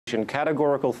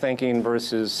Categorical thinking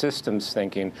versus systems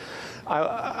thinking.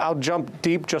 I'll jump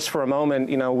deep just for a moment.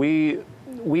 You know, we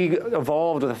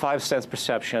evolved with a five-sense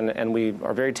perception, and we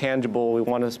are very tangible. We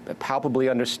want to palpably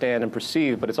understand and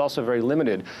perceive, but it's also very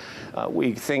limited.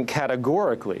 We think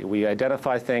categorically. We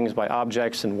identify things by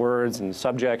objects and words and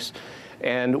subjects,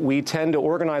 and we tend to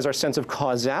organize our sense of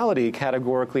causality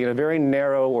categorically in a very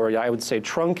narrow, or I would say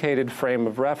truncated, frame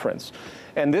of reference.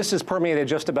 And this has permeated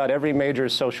just about every major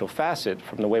social facet,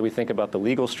 from the way we think about the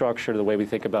legal structure to the way we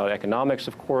think about economics,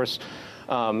 of course.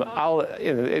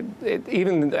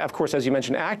 Even, of course, as you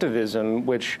mentioned, activism,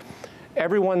 which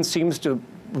everyone seems to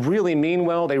really mean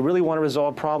well. They really want to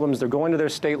resolve problems. They're going to their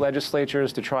state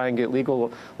legislatures to try and get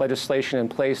legal legislation in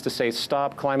place to say,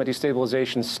 stop climate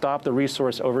destabilization, stop the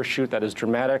resource overshoot that is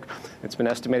dramatic. It's been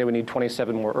estimated we need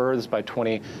 27 more Earths by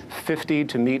 2050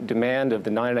 to meet demand of the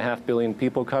 9.5 billion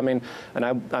people coming. And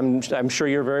I'm sure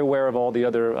you're very aware of all the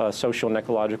other social and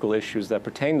ecological issues that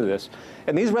pertain to this.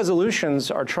 And these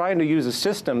resolutions are trying to use a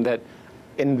system that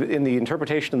in the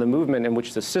interpretation of the movement, in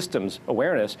which the system's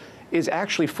awareness is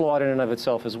actually flawed in and of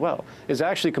itself as well, is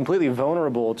actually completely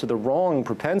vulnerable to the wrong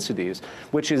propensities,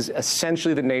 which is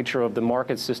essentially the nature of the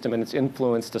market system and its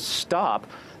influence to stop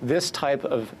this type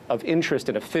of interest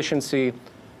in efficiency,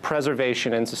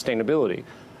 preservation, and sustainability.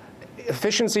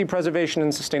 Efficiency, preservation,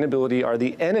 and sustainability are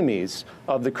the enemies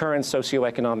of the current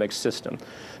socioeconomic system.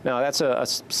 Now, that's a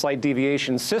slight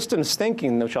deviation. Systems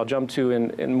thinking, which I'll jump to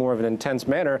in more of an intense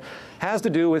manner, has to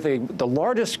do with the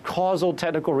largest causal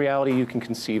technical reality you can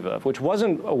conceive of, which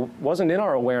wasn't in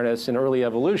our awareness in early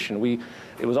evolution.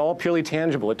 It was all purely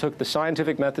tangible. It took the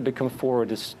scientific method to come forward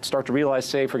to start to realize,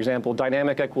 say, for example,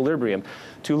 dynamic equilibrium,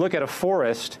 to look at a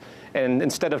forest and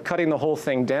instead of cutting the whole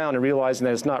thing down and realizing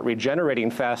that it's not regenerating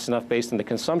fast enough based on the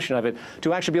consumption of it,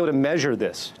 to actually be able to measure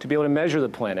this, to be able to measure the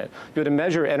planet, to be able to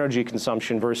measure energy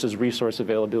consumption versus resource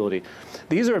availability.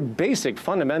 These are basic,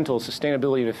 fundamental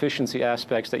sustainability and efficiency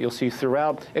aspects that you'll see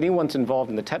throughout anyone's involved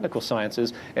in the technical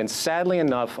sciences, and sadly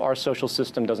enough, our social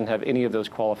system doesn't have any of those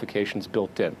qualifications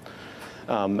built in.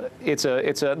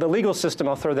 The legal system,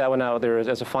 I'll throw that one out there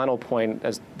as a final point,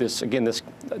 as this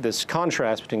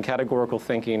contrast between categorical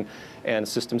thinking and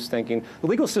systems thinking. The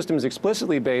legal system is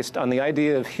explicitly based on the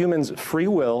idea of humans' free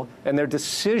will and their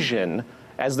decision,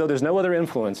 as though there's no other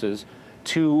influences,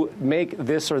 to make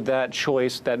this or that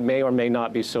choice that may or may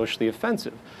not be socially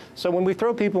offensive. So when we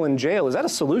throw people in jail, is that a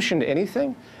solution to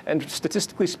anything? And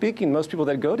statistically speaking, most people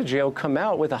that go to jail come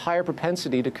out with a higher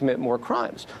propensity to commit more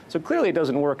crimes. So clearly it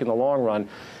doesn't work in the long run.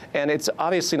 And it's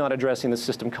obviously not addressing the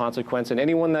system consequence. And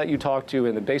anyone that you talk to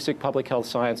in the basic public health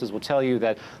sciences will tell you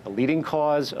that the leading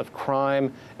cause of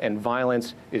crime and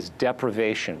violence is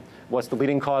deprivation. What's the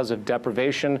leading cause of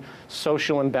deprivation?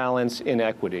 Social imbalance,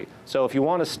 inequity. So if you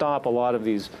want to stop a lot of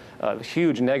these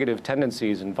huge negative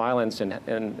tendencies and violence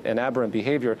and aberrant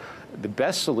behavior, the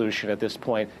best solution at this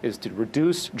point is to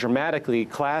reduce dramatically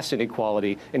class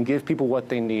inequality and give people what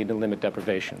they need and limit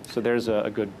deprivation. So there's a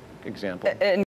good example.